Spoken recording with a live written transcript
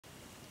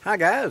Hi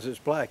guys, it's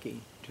Blackie.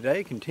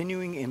 Today,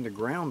 continuing in the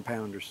Ground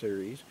Pounder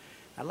series,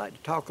 I'd like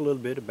to talk a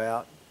little bit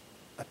about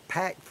a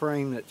pack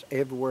frame that's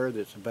everywhere,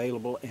 that's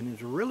available, and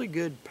is a really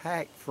good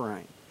pack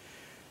frame.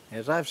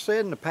 As I've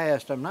said in the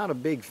past, I'm not a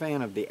big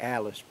fan of the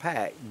Alice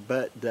pack,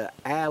 but the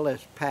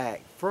Alice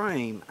pack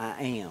frame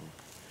I am.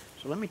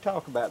 So let me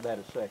talk about that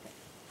a second.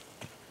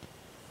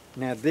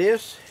 Now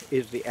this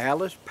is the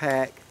Alice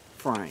pack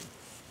frame,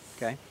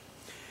 okay?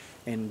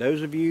 And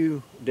those of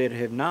you that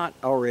have not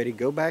already,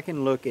 go back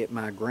and look at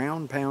my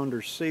Ground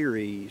Pounder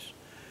series,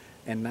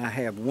 and I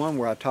have one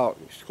where I talk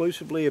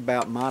exclusively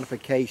about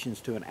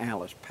modifications to an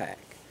Alice pack.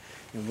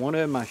 And one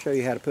of them I show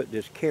you how to put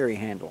this carry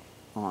handle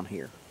on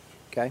here,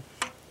 okay?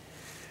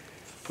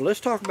 So let's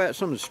talk about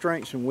some of the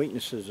strengths and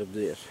weaknesses of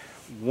this.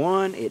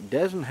 One, it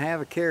doesn't have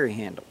a carry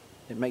handle.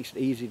 It makes it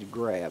easy to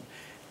grab.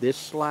 This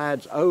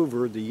slides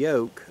over the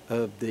yoke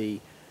of the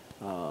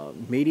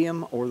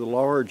medium or the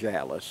large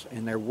Alice,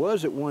 and there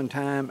was at one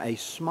time a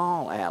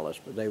small Alice,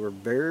 but they were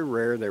very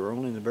rare. They were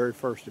only in the very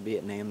first of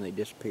Vietnam, and they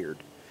disappeared.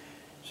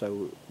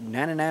 So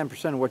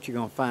 99% of what you're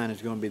going to find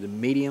is going to be the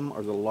medium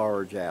or the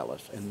large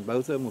Alice, and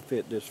both of them will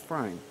fit this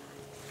frame.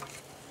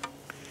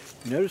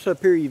 Notice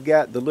up here you've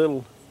got the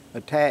little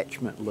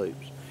attachment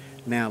loops.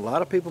 Now a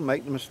lot of people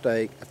make the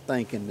mistake of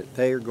thinking that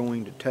they are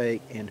going to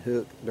take and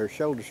hook their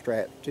shoulder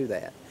strap to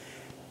that,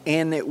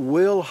 and it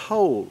will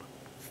hold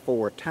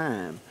for a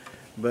time.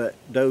 But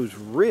those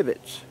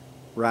rivets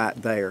right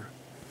there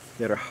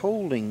that are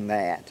holding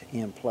that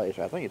in place,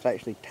 I think it's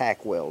actually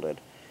tack welded,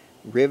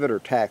 rivet or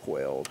tack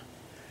weld,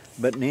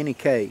 but in any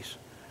case,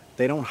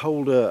 they don't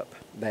hold up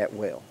that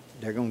well.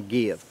 They're going to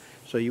give.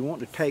 So you want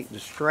to take the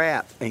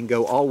strap and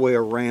go all the way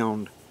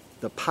around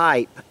the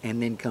pipe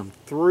and then come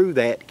through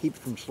that to keep it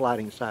from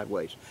sliding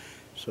sideways.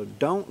 So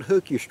don't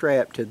hook your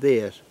strap to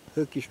this,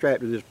 hook your strap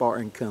to this bar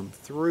and come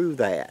through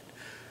that.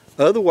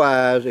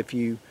 Otherwise, if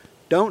you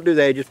don't do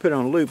that, just put it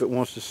on a loop, it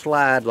wants to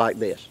slide like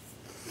this.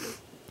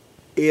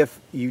 If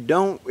you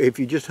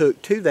just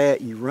hook to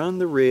that, you run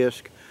the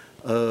risk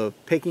of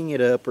picking it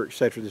up or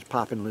etc. this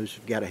popping loose if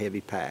you've got a heavy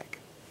pack.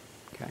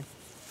 Okay.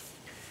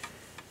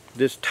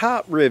 This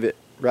top rivet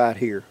right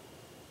here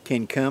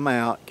can come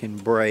out, can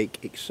break,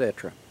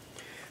 etc.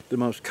 The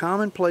most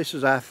common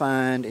places I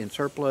find in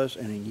surplus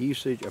and in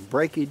usage of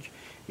breakage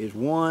is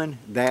one,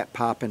 that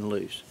popping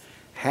loose.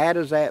 How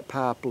does that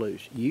pop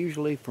loose?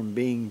 Usually from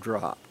being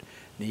dropped.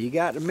 Now you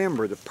got to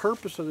remember the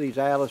purpose of these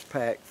Alice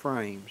pack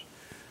frames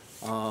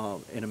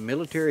in a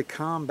military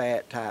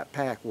combat type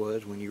pack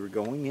was when you were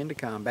going into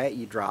combat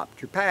you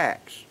dropped your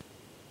packs.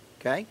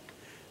 Okay?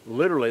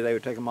 Literally they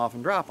would take them off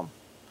and drop them.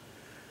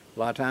 A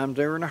lot of times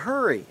they were in a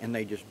hurry and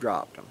they just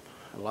dropped them.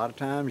 A lot of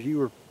times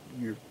you're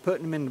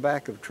putting them in the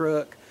back of a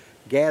truck,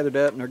 gathered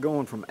up, and they're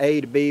going from A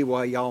to B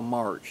while y'all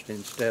marched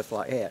and stuff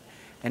like that.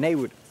 And they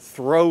would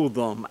throw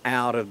them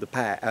out of the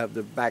back of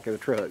the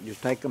truck.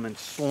 Just take them and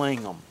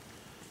sling them,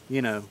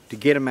 you know, to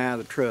get them out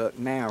of the truck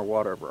now or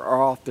whatever,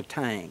 or off the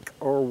tank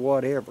or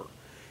whatever.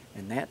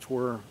 And that's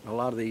where a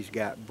lot of these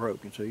got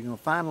broken. So you're going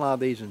to find a lot of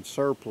these in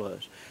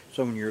surplus.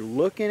 So when you're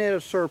looking at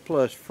a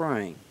surplus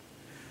frame,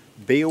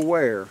 be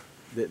aware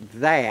that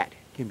that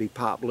can be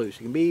popped loose.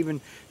 It can be even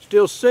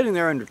still sitting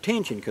there under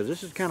tension, because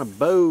this is kind of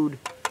bowed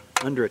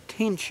under a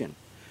tension.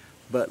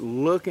 But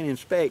look and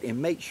inspect and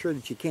make sure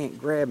that you can't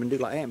grab and do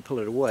like that and pull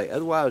it away.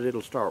 Otherwise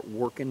it'll start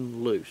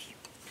working loose.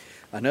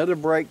 Another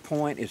break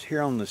point is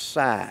here on the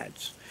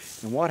sides.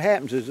 And what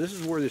happens is this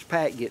is where this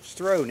pack gets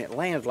thrown. It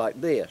lands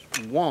like this,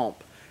 whomp,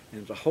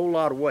 and there's a whole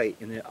lot of weight.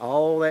 And then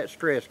all that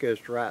stress goes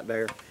to right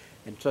there.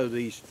 And so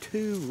these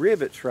two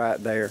rivets right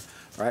there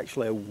are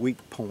actually a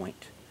weak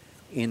point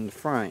in the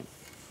frame.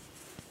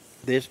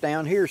 This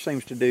down here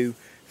seems to do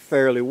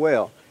fairly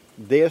well.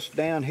 This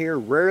down here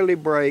rarely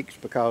breaks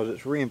because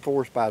it's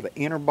reinforced by the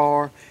inner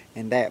bar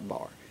and that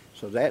bar.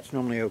 So that's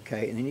normally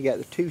okay. And then you got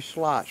the two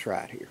slots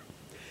right here.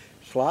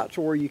 Slots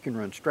are where you can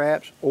run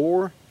straps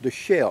or the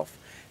shelf.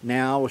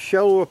 Now I will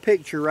show a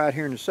picture right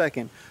here in a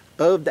second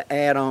of the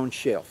add-on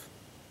shelf.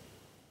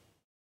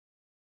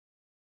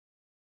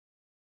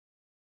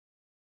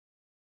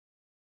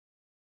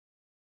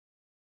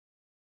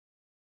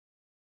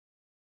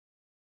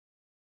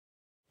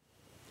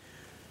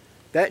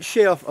 That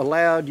shelf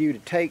allowed you to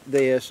take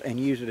this and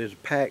use it as a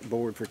pack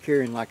board for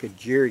carrying like a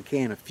jerry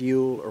can of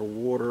fuel or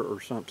water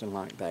or something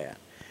like that.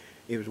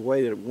 It was a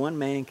way that one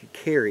man could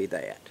carry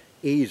that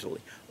easily,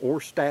 or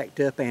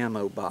stacked up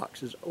ammo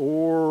boxes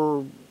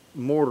or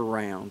mortar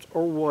rounds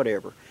or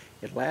whatever.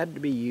 It allowed it to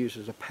be used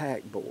as a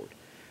pack board.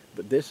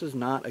 But this is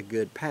not a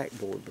good pack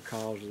board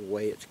because of the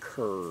way it's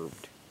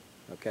curved.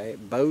 Okay,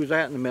 it bows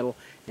out in the middle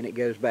and it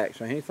goes back.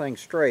 So anything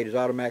straight is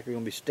automatically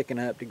going to be sticking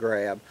up to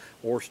grab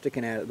or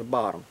sticking out at the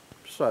bottom.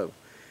 So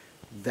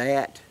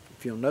that,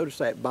 if you'll notice,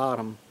 that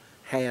bottom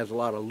has a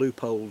lot of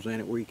loopholes in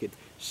it where you could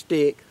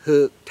stick,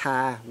 hook,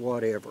 tie,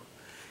 whatever.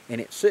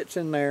 And it sits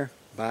in there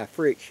by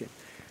friction.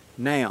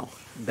 Now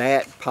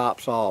that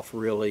pops off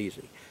real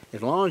easy.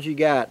 As long as you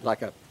got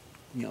like a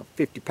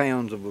 50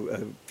 pounds of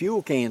a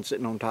fuel can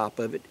sitting on top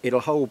of it, it'll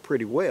hold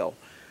pretty well.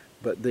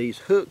 but these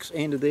hooks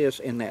into this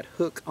and that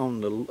hook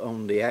on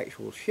the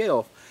actual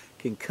shelf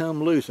can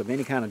come loose of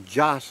any kind of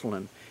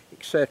jostling,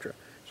 etc.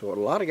 So what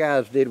a lot of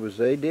guys did was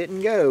they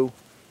didn't go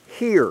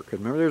here, because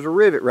remember there's a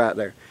rivet right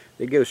there.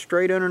 They'd go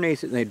straight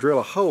underneath it and they'd drill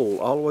a hole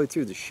all the way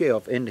through the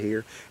shelf into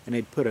here, and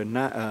they'd put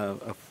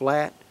a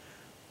flat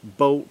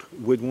bolt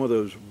with one of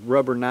those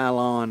rubber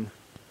nylon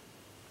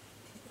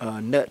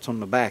nuts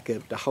on the back of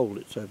it to hold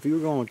it. So if you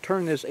were going to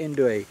turn this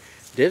into a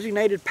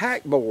designated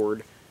pack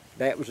board,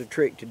 that was a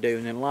trick to do.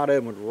 And then a lot of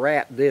them would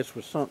wrap this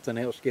with something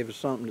else, give us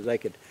something that they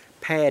could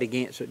pad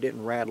against so it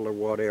didn't rattle or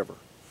whatever.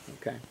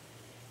 Okay.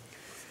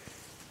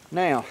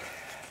 Now,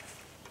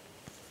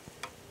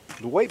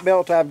 the weight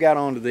belt I've got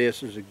onto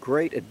this is a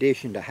great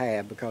addition to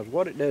have, because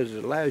what it does is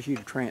it allows you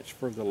to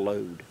transfer the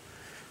load.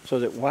 So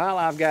that while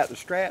I've got the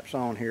straps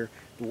on here,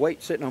 the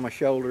weight's sitting on my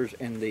shoulders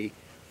and the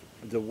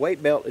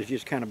weight belt is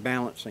just kind of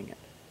balancing it.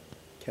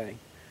 Okay.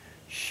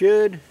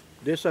 Should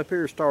this up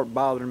here start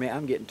bothering me,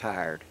 I'm getting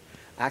tired,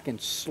 I can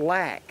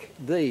slack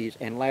these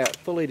and allow it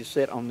fully to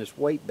sit on this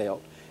weight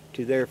belt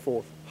to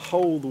therefore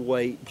hold the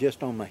weight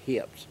just on my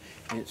hips.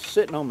 And it's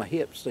sitting on my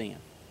hips then.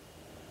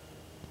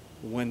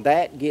 When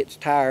that gets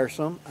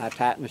tiresome, I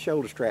tighten the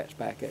shoulder straps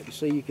back up. You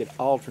see, you could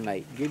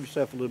alternate. Give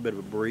yourself a little bit of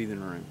a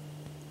breathing room.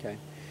 Okay.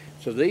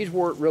 So these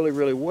work really,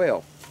 really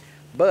well.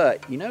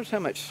 But you notice how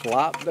much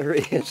slop there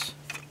is?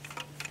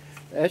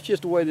 That's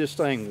just the way this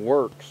thing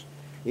works.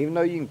 Even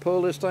though you can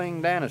pull this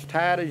thing down as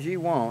tight as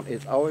you want,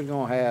 it's always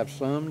going to have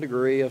some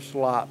degree of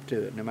slop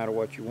to it, no matter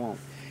what you want.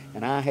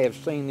 And I have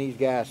seen these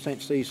guys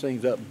cinch these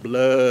things up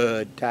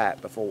blood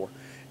tight before,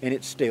 and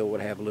it still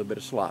would have a little bit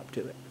of slop to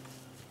it.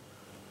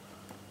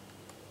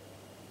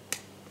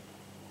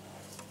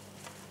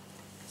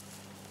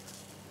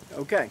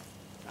 Okay,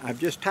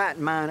 I've just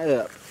tightened mine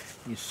up.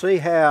 You see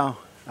how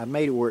I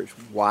made it where it's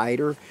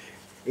wider?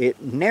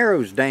 It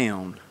narrows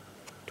down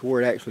to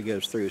where it actually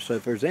goes through. So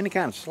if there's any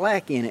kind of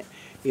slack in it,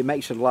 it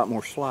makes it a lot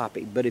more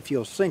sloppy. But if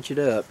you'll cinch it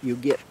up, you'll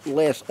get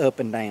less up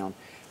and down.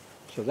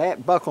 So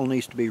that buckle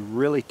needs to be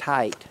really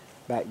tight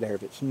back there.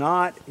 If it's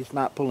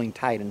not pulling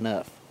tight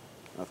enough.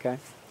 Okay?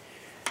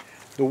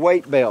 The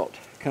weight belt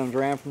comes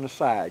around from the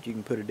sides. You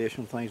can put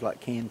additional things like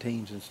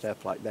canteens and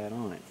stuff like that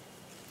on it.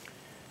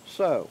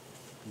 So,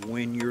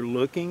 when you're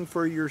looking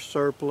for your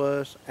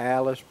surplus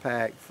Alice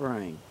pack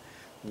frame,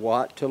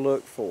 what to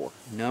look for?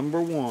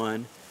 Number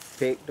one,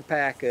 pick the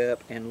pack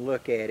up and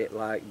look at it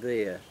like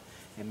this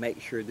and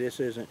make sure this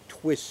isn't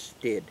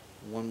twisted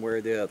one way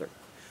or the other.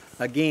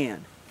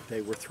 Again, they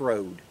were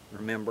throwed,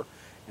 remember,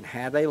 and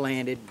how they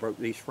landed broke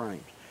these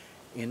frames.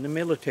 In the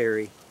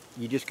military,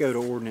 you just go to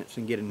ordnance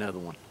and get another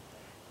one.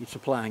 You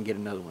supply and get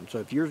another one. So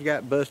if yours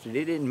got busted,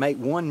 it didn't make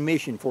one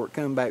mission before it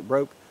come back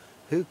broke,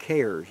 who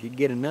cares? You'd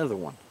get another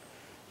one.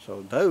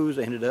 So those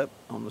ended up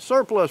on the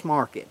surplus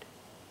market.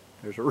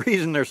 There's a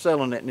reason they're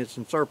selling it and it's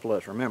in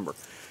surplus, remember.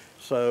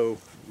 So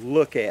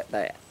look at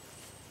that.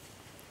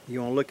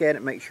 You want to look at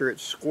it, make sure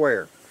it's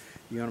square.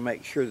 You want to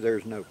make sure that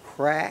there's no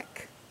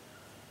crack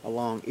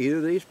along either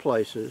of these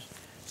places,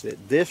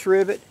 that this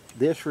rivet,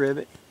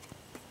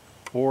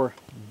 or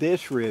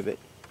this rivet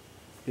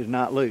is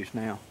not loose.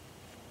 Now,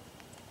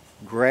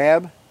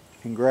 grab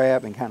and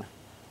kind of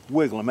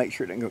wiggle and make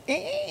sure it doesn't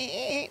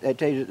go, that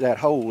tells you that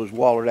hole is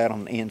walled out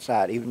on the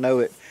inside. Even though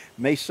it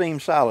may seem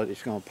solid,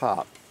 it's going to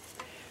pop.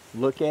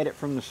 Look at it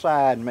from the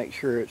side and make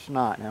sure it's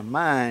not. Now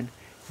mine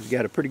has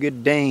got a pretty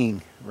good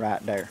ding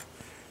right there.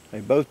 They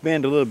both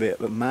bend a little bit,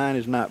 but mine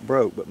is not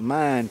broke. But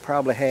mine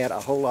probably had a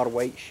whole lot of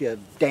weight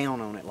shoved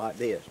down on it like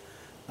this.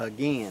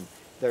 Again,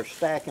 they're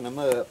stacking them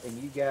up, and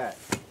you got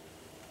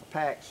a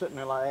pack sitting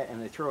there like that,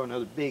 and they throw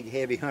another big,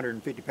 heavy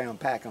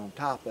 150-pound pack on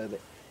top of it.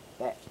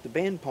 That's the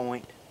bend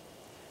point.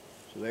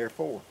 So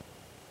therefore,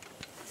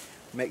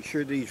 make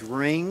sure these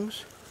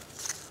rings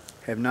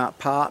have not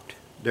popped.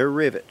 They're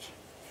rivets.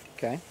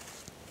 Okay?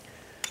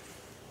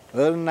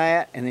 Other than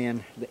that, and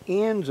then the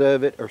ends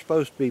of it are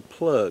supposed to be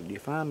plugged. You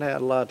find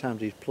out a lot of times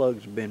these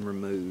plugs have been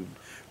removed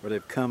or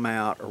they've come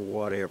out or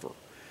whatever.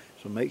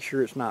 So make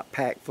sure it's not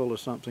packed full of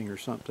something or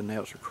something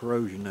else or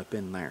corrosion up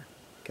in there.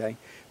 Okay?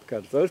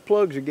 Because if those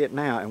plugs are getting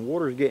out and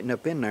water's getting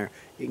up in there,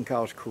 it can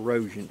cause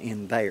corrosion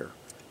in there.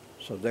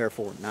 So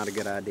therefore, not a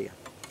good idea.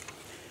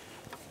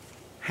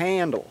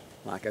 Handle.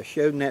 Like I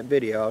showed in that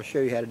video, I'll show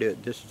you how to do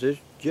it. This is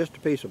just a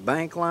piece of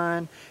bank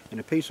line and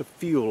a piece of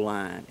fuel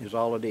line is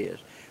all it is.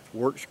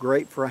 Works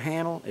great for a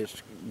handle.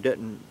 It's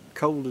doesn't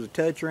cold to the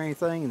touch or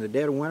anything in the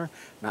dead of winter,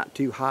 not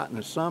too hot in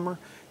the summer,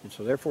 and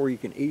so therefore you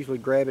can easily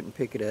grab it and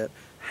pick it up,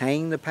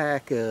 hang the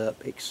pack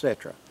up,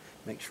 etc.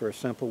 Makes for a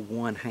simple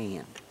one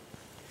hand.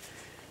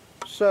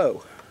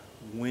 So,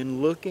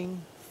 when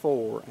looking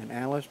for an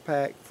Alice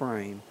pack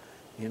frame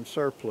in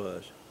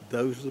surplus,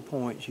 those are the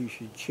points you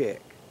should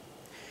check.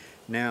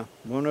 Now,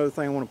 one other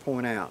thing I want to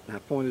point out, and I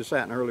pointed this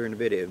out earlier in the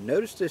video.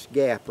 Notice this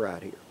gap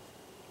right here.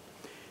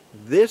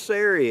 This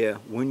area,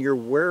 when you're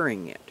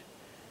wearing it,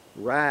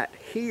 right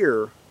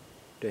here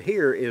to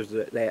here is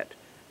that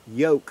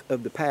yoke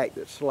of the pack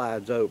that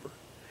slides over.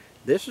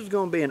 This is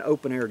going to be an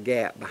open air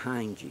gap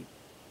behind you.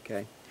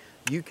 Okay,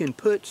 you can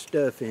put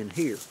stuff in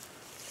here.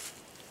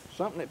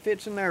 something that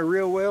fits in there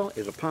real well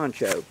is a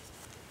poncho.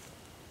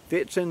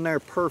 Fits in there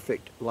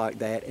perfect like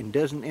that and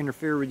doesn't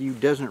interfere with you,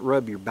 doesn't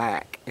rub your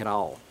back at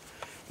all.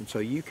 And so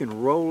you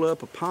can roll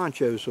up a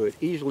poncho so it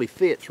easily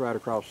fits right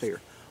across here,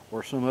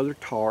 or some other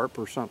tarp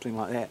or something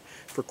like that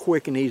for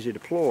quick and easy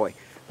deploy.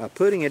 By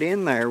putting it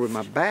in there with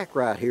my back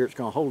right here, it's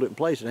going to hold it in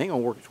place. It ain't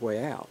going to work its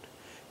way out.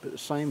 But at the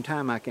same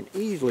time, I can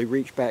easily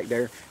reach back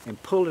there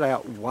and pull it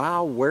out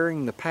while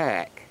wearing the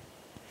pack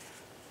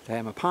to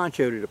have my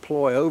poncho to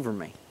deploy over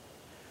me.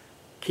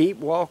 Keep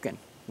walking.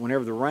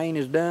 Whenever the rain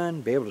is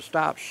done, be able to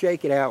stop,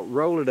 shake it out,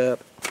 roll it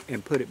up,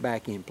 and put it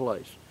back in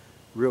place.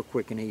 Real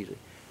quick and easy.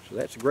 So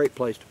that's a great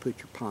place to put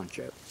your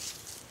poncho.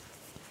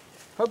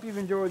 Hope you've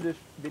enjoyed this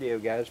video,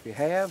 guys. If you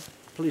have,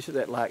 please hit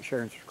that like,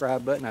 share, and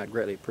subscribe button. I'd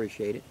greatly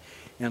appreciate it.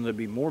 And there'll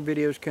be more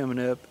videos coming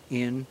up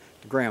in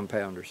the Ground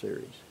Pounder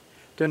series.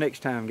 Till next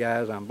time,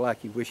 guys, I'm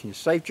Blackie wishing you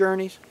safe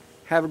journeys.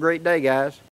 Have a great day, guys.